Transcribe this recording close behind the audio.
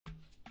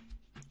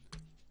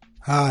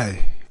Hi,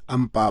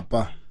 I'm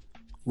Papa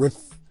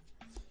with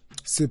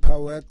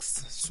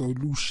SipaWorks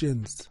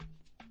Solutions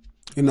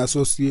in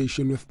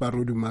association with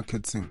Parody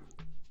Marketing.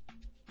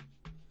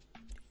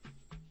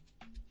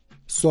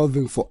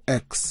 Solving for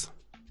X.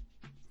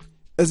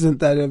 Isn't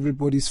that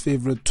everybody's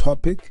favorite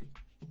topic?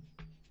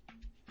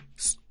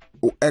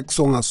 X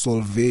on a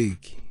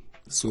solveg.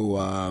 So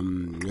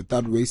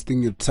without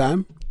wasting your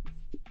time,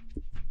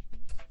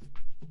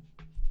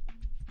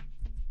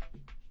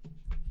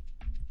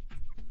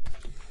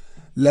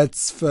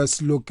 let's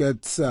first look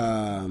at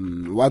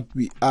what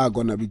we are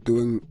going to be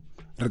doing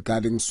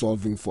regarding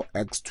solving for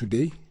X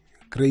today.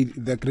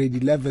 The grade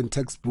 11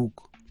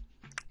 textbook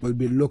will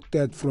be looked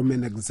at from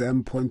an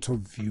exam point of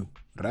view,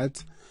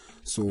 right?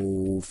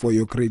 So for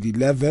your grade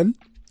 11,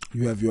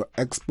 you have your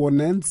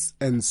exponents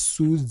and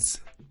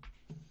Surds,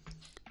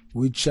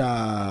 which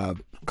are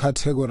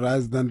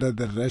categorized under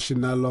the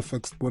rationale of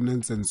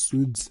exponents and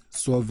Surds,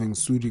 solving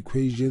Surd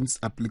equations,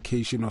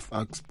 application of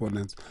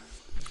exponents.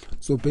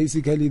 So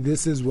basically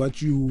this is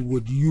what you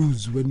would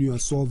use when you are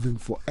solving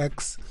for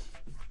X.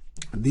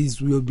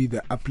 These will be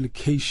the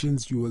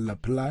applications you will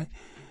apply.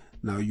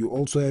 Now you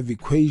also have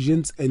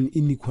equations and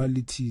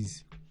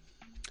inequalities.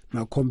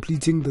 Now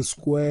completing the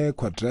square,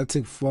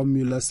 quadratic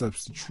formula,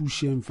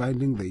 substitution,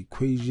 finding the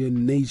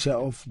equation, nature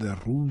of the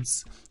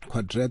roots,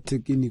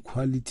 quadratic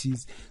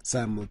inequalities,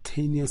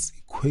 simultaneous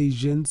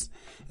equations,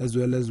 as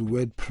well as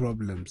word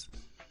problems.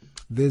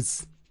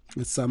 This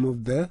is some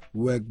of the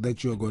work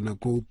that you're going to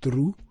go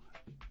through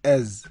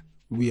as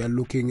we are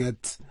looking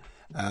at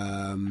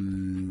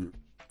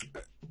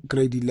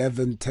grade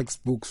 11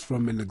 textbooks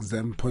from an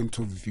exam point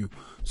of view.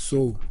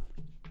 So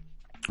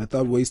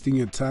without wasting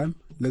your time,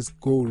 let's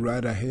go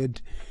right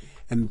ahead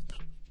and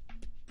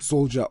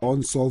soldier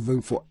on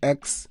solving for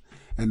X.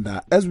 And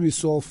as we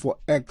solve for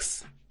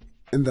X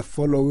in the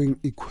following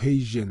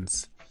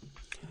equations,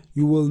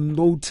 you will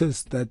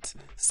notice that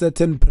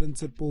certain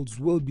principles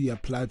will be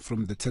applied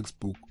from the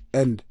textbook,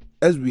 and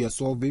as we are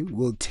solving,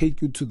 we'll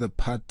take you to the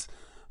part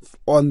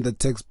on the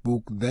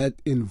textbook that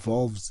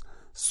involves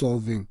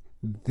solving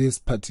this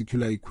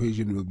particular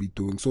equation we'll be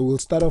doing. So we'll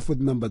start off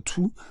with number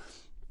 2.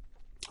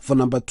 For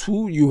number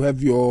 2, you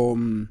have your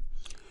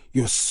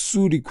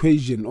Surd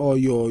equation, or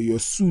your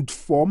Surd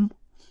form.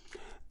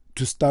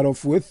 To start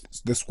off with,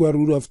 the square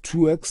root of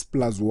 2x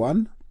plus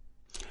 1,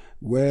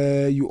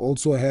 where you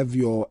also have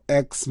your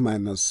x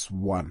minus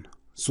 1.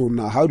 So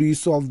now how do you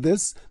solve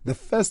this? The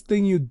first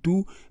thing you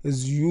do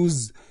is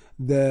use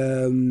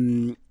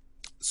the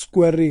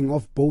squaring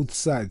of both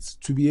sides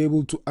to be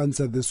able to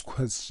answer this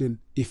question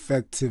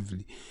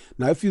effectively.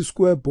 Now if you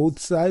square both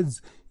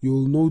sides, you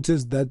will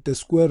notice that the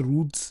square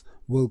roots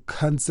will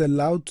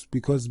cancel out,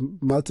 because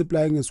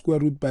multiplying a square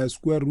root by a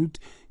square root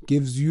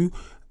gives you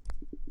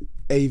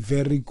a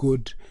very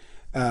good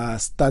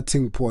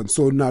starting point.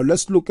 So now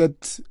let's look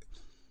at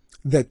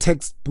the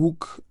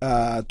textbook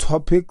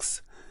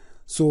topics.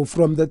 So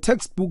from the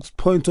textbook's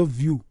point of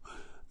view,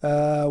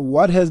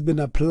 what has been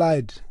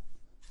applied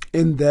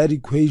in that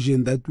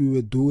equation that we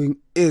were doing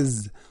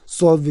is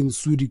solving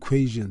Surd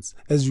equations,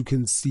 as you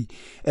can see.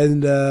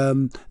 And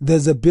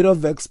there's a bit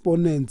of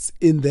exponents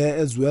in there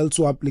as well.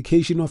 So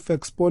application of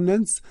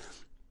exponents,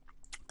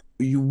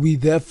 we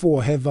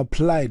therefore have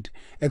applied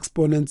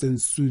exponents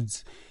and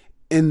Surds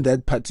in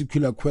that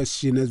particular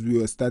question as we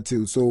were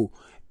starting. So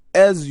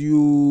as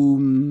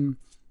you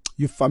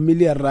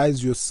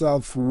familiarize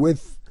yourself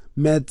with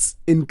maths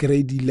in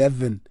grade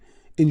 11,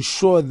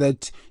 ensure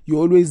that you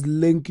always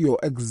link your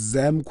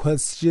exam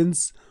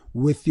questions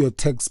with your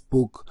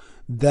textbook.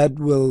 That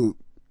will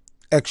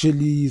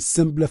actually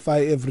simplify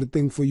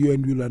everything for you,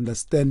 and you'll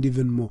understand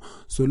even more.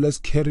 So let's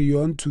carry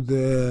on to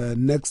the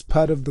next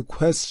part of the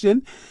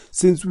question.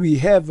 Since we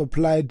have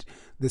applied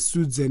the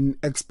Surds and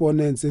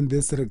exponents in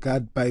this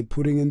regard by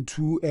putting in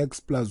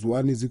 2x plus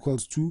 1 is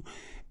equals to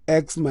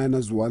x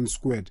minus 1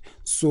 squared.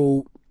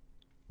 So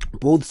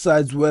both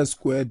sides were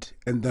squared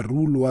and the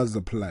rule was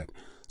applied.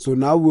 So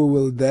now we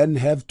will then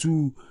have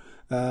to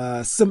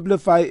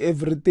simplify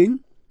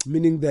everything,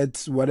 meaning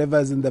that whatever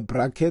is in the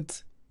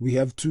bracket, we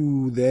have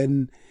to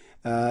then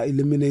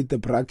eliminate the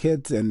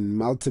bracket and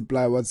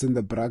multiply what's in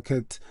the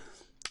bracket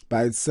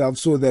by itself,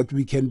 so that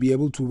we can be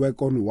able to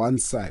work on one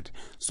side.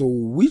 So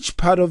which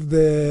part of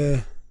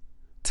the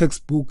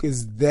textbook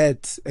is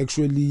that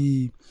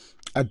actually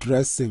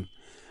addressing?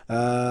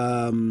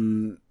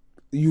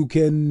 You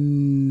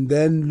can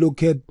then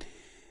look at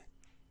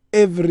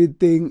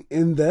everything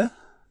in the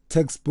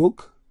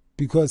textbook,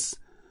 because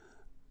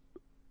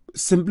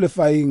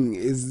simplifying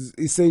is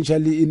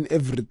essentially in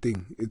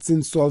everything. It's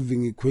in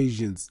solving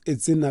equations,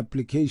 it's in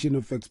application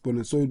of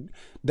exponents. So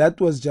that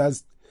was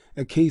just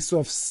a case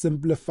of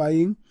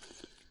simplifying,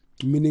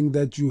 meaning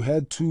that you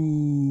had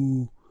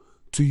to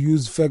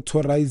use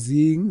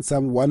factorizing,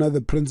 one of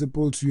the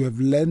principles you have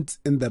learned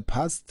in the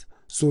past.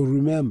 So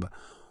remember,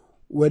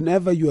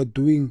 whenever you are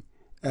doing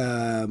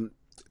term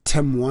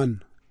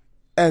 1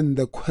 and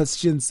the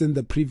questions in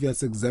the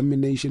previous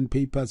examination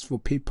papers for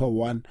paper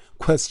 1,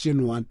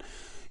 question 1,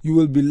 you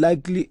will be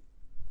likely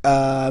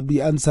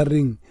be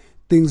answering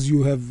things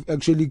you have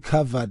actually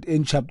covered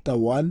in chapter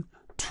 1,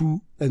 2,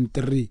 and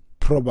 3,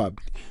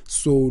 probably.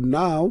 So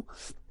now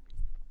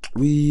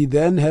we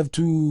then have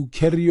to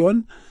carry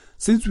on.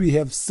 Since we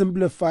have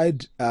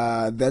simplified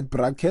that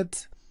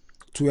bracket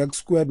to x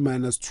squared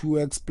minus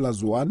 2x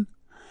plus 1,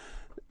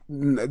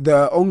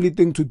 the only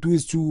thing to do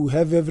is to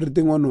have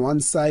everything on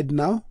one side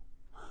now,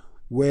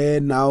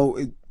 where now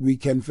we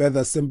can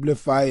further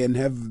simplify and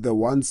have the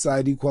one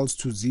side equals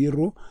to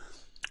 0.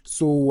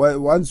 So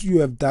once you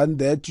have done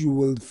that, you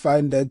will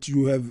find that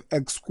you have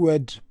x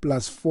squared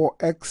plus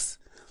 4x,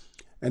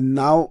 and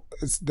now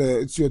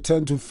it's your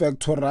turn to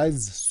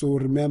factorize. So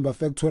remember,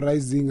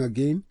 factorizing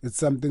again, it's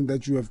something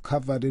that you have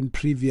covered in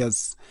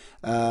previous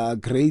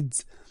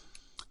grades.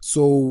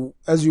 So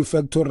as you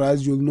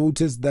factorize, you'll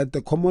notice that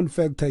the common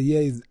factor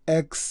here is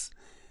x.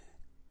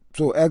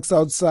 So x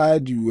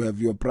outside, you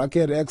have your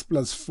bracket x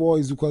plus 4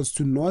 is equals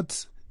to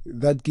naught.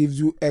 That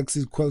gives you x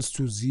equals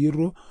to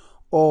 0,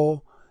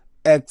 or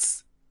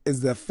x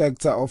is the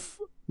factor of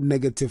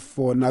negative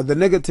 4. Now the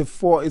negative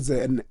 4 is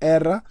an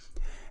error.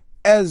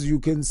 As you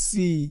can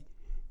see,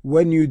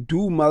 when you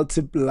do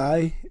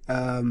multiply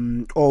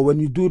or when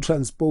you do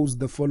transpose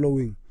the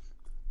following,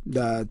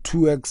 the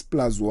 2x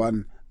plus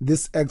 1,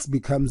 this x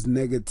becomes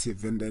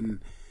negative, and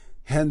then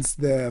hence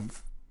the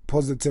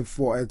positive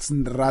 4x,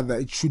 and rather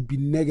it should be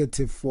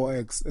negative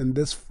 4x, and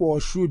this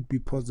 4 should be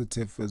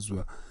positive as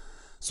well.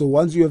 So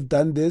once you have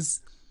done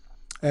this,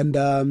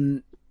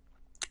 and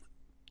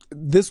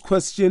this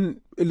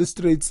question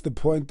illustrates the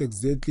point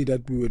exactly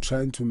that we were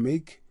trying to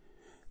make,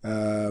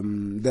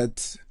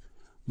 that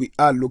we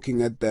are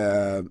looking at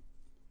a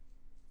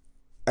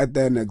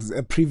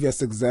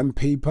previous exam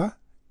paper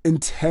in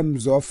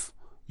terms of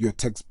your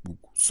textbook.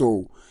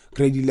 So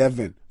grade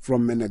 11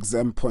 from an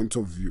exam point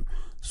of view.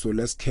 So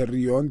let's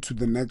carry on to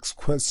the next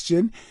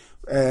question.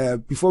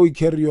 Before we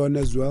carry on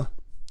as well,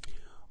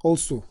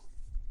 also,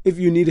 if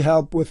you need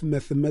help with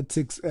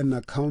mathematics and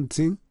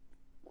accounting,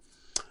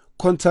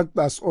 contact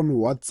us on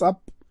WhatsApp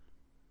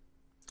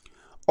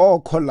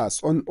or call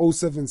us on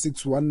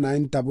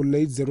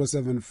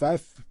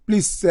 07619888075.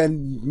 Please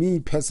send me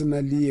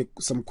personally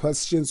some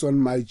questions on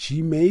my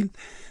Gmail.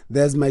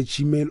 There's my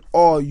Gmail,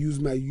 or use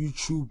my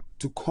YouTube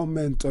to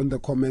comment on the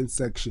comment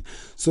section.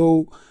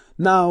 So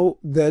now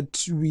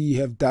that we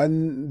have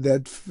done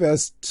that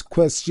first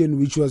question,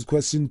 which was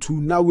question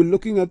 2, now we're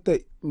looking at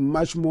the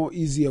much more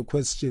easier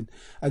question.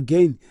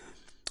 Again,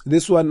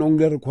 this one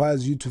only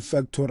requires you to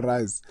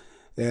factorize,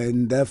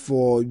 and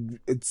therefore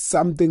it's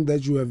something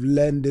that you have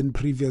learned in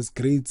previous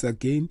grades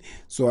again,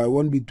 so I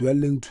won't be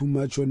dwelling too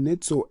much on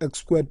it. So x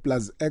squared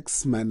plus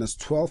x minus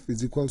 12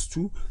 is equals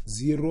to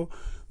 0.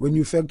 When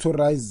you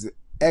factorize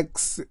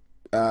x,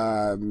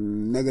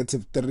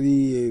 negative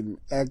 3,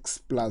 x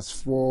plus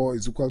 4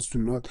 is equals to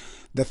naught.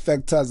 The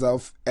factors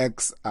of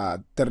x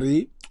are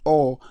 3,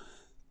 or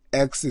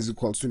x is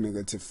equals to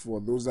negative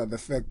 4. Those are the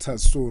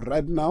factors. So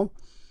right now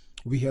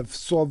we have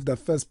solved the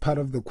first part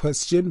of the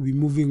question. We're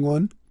moving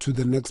on to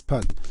the next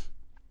part,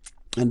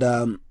 and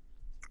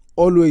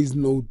always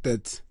note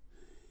that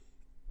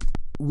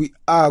we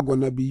are going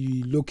to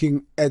be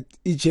looking at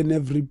each and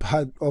every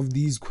part of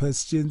these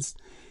questions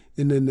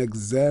in an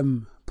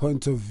exam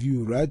point of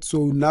view, right?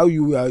 So now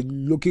you are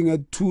looking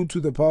at 2 to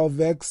the power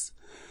of x,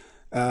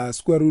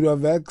 square root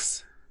of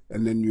x,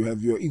 and then you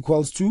have your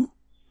equals to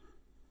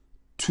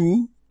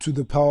 2 to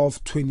the power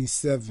of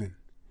 27.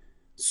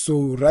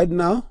 So right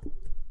now,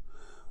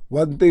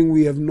 one thing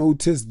we have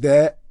noticed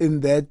there in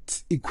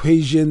that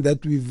equation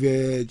that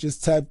we've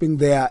just typing,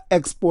 there are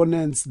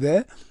exponents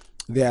there,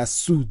 there are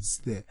Surds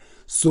there.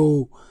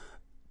 So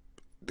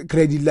the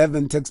grade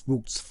 11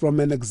 textbooks, from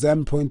an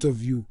exam point of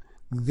view,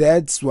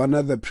 that's one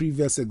of the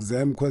previous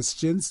exam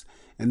questions,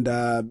 and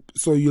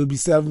so you'll be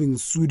solving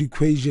Surd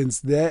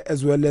equations there,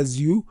 as well as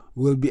you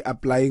will be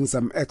applying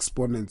some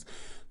exponents.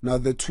 Now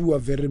the two are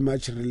very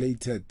much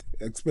related,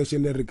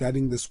 especially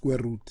regarding the square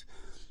root.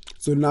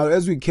 So now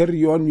as we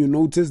carry on, you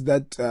notice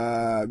that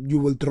you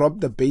will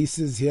drop the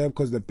bases here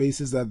because the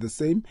bases are the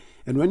same,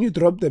 and when you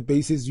drop the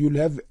bases, you'll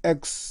have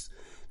x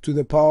to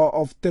the power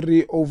of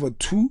 3 over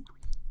 2.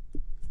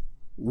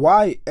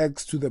 Why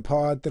x to the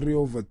power 3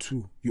 over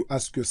 2? You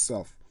ask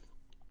yourself.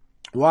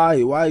 Why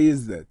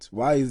is that?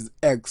 Why is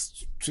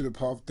x to the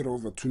power of 3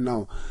 over 2?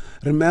 Now,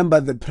 remember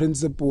the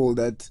principle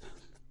that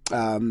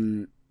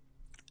the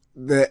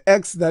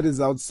x that is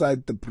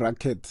outside the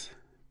bracket,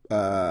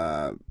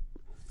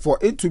 for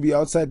it to be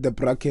outside the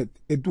bracket,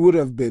 it would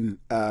have been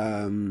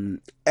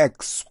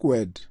x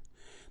squared.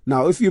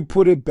 Now, if you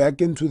put it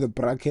back into the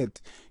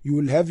bracket, you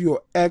will have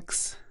your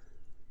x,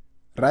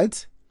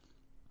 right,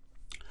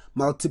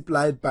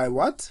 multiplied by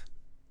what?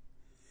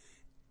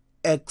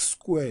 X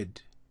squared.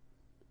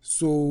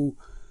 So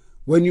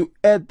when you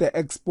add the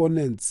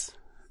exponents,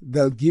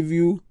 they'll give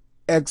you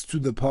x to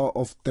the power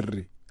of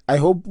 3. I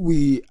hope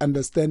we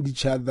understand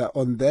each other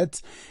on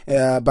that.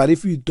 But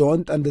if you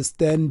don't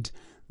understand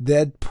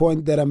that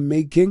point that I'm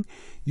making,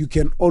 you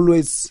can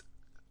always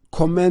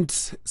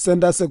comment,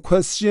 send us a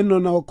question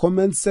on our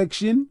comment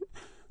section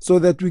so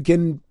that we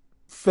can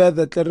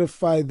further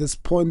clarify this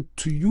point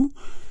to you.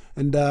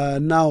 And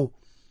now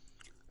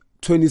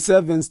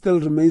 27 still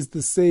remains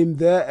the same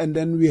there, and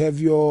then we have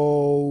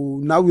your,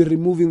 now we're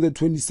removing the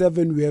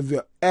 27, we have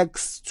your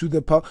x to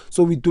the power.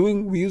 So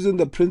we're using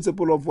the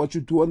principle of what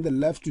you do on the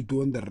left, you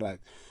do on the right.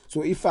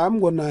 So if I'm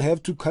gonna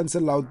have to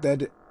cancel out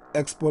that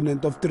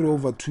exponent of 3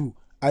 over 2,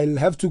 I'll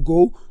have to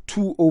go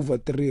 2 over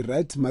 3,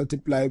 right?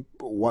 Multiply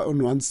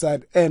on one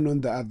side and on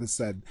the other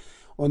side.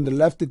 On the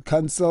left it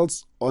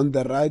cancels, on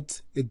the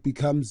right it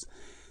becomes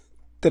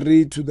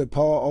 3 to the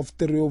power of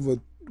 3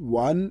 over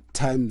 1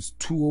 times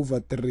 2 over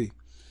 3.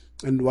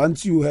 And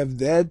once you have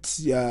that,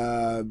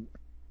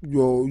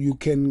 you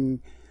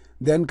can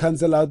then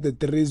cancel out the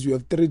 3's. You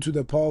have 3 to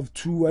the power of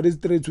 2. What is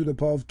 3 to the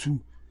power of 2?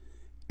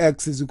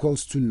 X is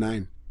equals to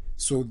 9.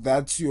 So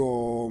that's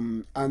your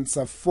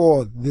answer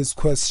for this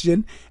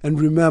question. And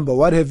remember,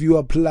 what have you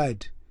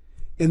applied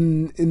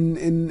in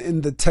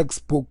the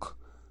textbook,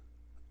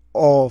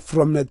 or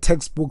from the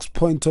textbook's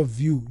point of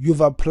view? You've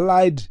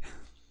applied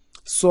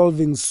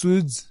solving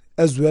Surds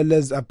as well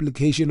as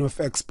application of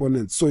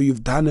exponents. So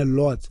you've done a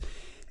lot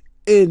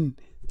in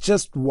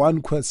just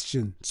one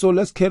question. So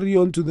let's carry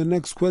on to the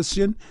next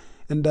question.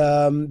 And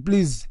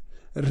please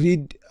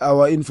read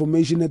our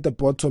information at the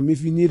bottom.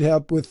 If you need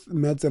help with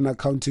maths and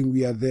accounting,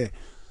 we are there.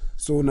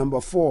 So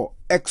number 4,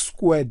 x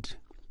squared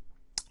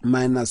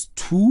minus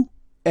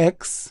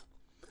 2x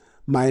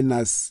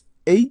minus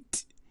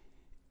 8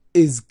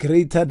 is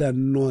greater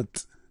than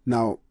naught.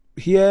 Now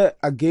here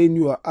again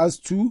you are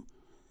asked to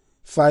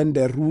find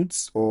the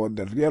roots, or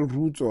the real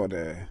roots, or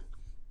the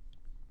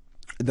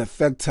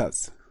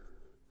factors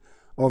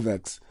of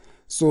x.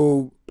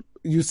 So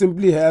you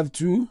simply have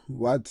to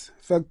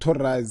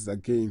factorize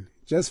again.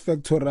 Just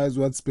factorize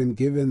what's been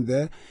given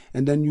there,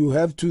 and then you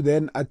have to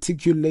then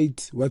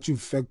articulate what you've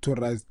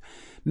factorized.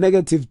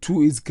 Negative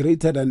 2 is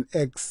greater than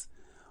x,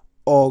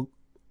 or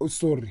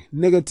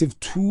negative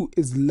 2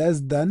 is less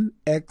than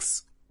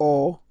x,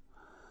 or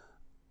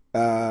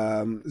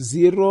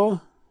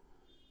 0.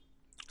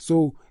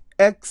 So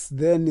x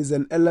then is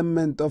an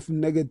element of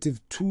negative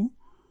 2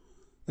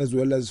 as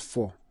well as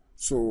 4.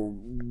 So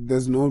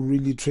there's no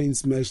really train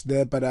smash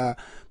there, but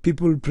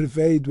people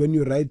prefer it when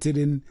you write it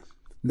in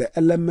the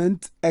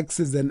element. X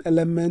is an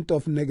element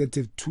of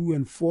negative 2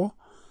 and 4.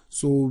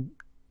 So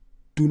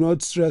do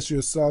not stress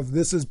yourself.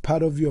 This is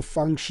part of your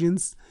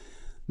functions.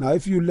 Now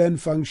if you learn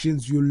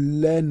functions, you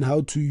learn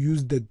how to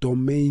use the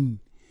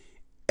domain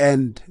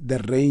and the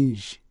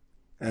range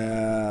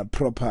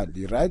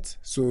properly, right?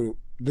 So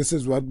this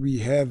is what we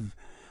have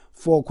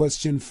for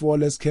question 4.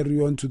 Let's carry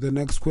on to the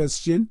next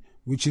question,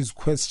 which is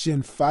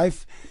question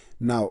 5.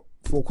 Now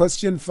for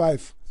question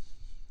 5,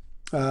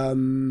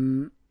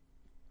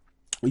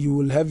 you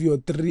will have your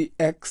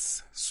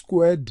 3x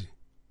squared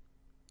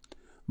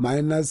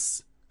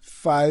minus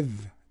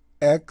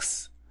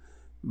 5x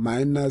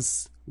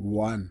minus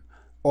 1.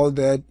 All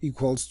that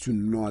equals to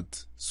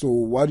naught. So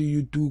what do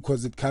you do?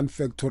 Because it can't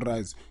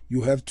factorize,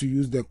 you have to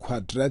use the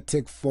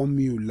quadratic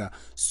formula.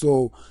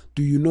 So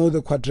do you know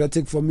the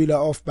quadratic formula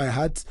off by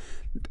heart?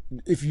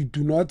 If you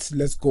do not,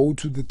 let's go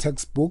to the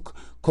textbook,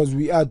 because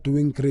we are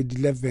doing grade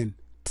 11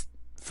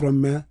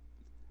 from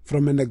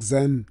an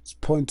exam's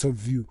point of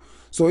view.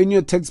 So in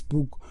your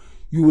textbook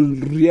you will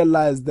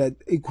realize that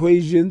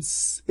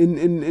equations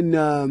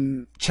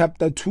in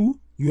chapter 2,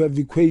 you have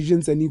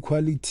equations and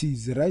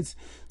inequalities, right?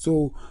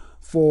 So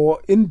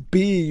in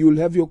B you'll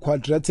have your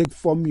quadratic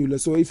formula.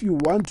 So if you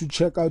want to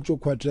check out your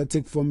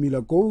quadratic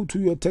formula, go to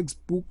your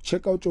textbook,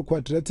 check out your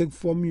quadratic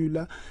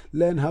formula,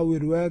 learn how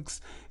it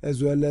works,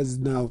 as well as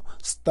now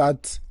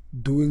start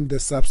doing the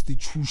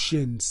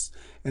substitutions.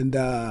 And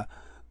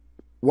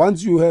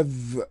once you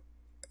have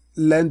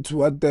learned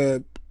what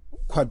the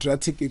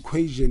quadratic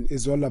equation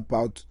is all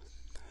about,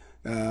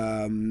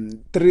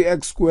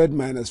 3x squared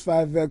minus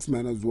 5x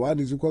minus 1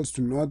 is equals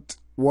to naught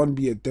won't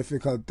be a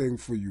difficult thing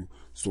for you.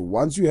 So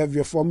once you have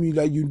your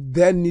formula, you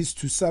then need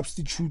to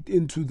substitute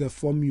into the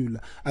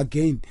formula.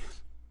 Again,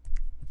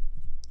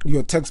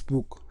 your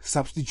textbook,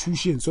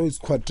 substitution. So it's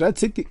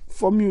quadratic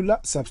formula,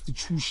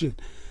 substitution,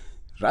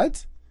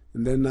 right?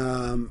 And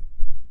then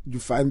you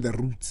find the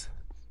roots.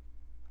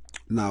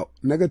 Now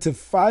negative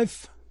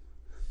 5,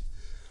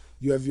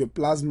 you have your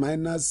plus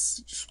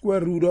minus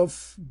square root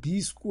of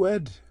b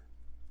squared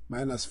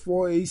minus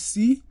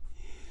 4ac,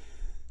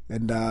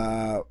 and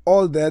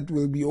all that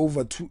will be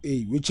over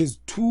 2a, which is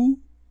 2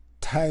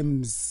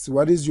 times,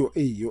 what is your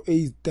a? Your a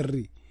is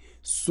 3.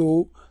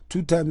 So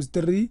 2 times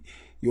 3,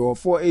 your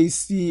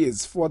 4ac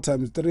is 4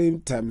 times 3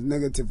 times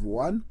negative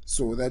 1.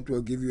 So that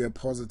will give you a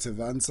positive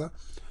answer.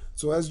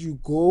 So as you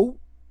go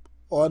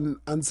on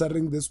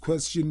answering this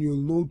question, you'll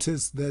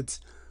notice that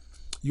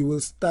you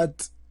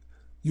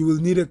will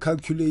need a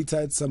calculator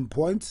at some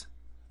point.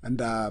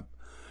 And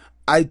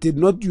I did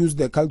not use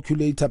the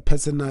calculator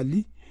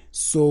personally,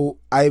 so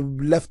I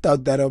left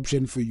out that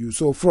option for you.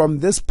 So from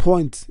this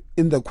point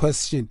in the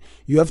question,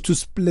 you have to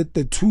split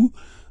the two,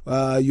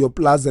 your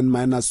plus and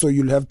minus. So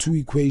you'll have two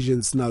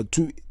equations now,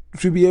 two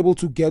to be able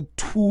to get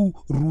 2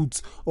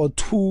 roots or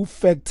 2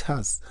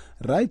 factors,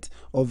 right,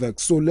 of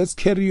x. So let's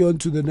carry on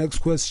to the next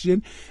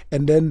question,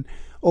 and then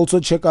also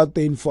check out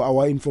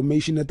our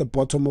information at the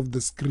bottom of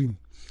the screen.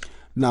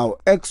 Now,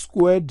 x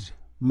squared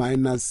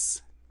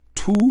minus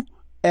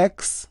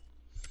 2x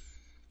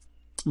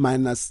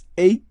minus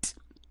 8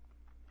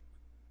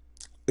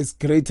 is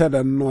greater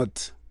than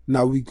naught.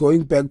 Now we're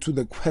going back to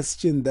the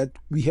question that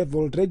we have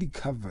already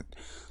covered.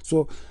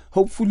 So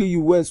hopefully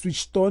you were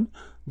switched on.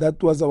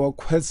 That was our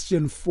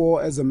question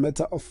 4 as a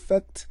matter of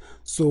fact.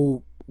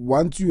 So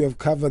once you have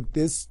covered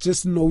this,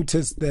 just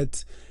notice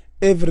that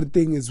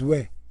everything is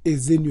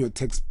in your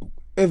textbook.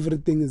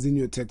 Everything is in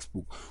your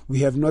textbook. We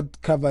have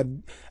not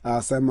covered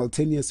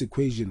simultaneous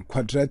equation,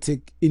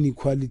 quadratic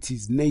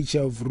inequalities,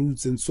 nature of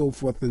roots, and so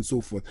forth and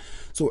so forth.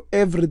 So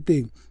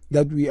everything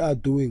that we are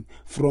doing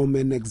from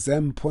an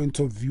exam point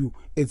of view,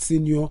 it's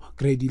in your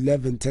grade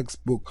 11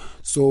 textbook.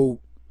 So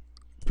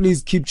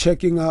please keep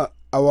checking out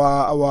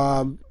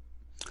our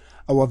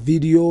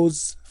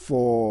videos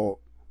for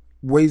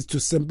ways to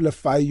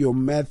simplify your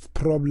math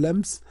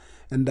problems.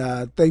 And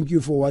thank you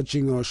for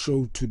watching our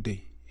show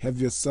today. Have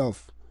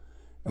yourself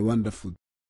a wonderful day.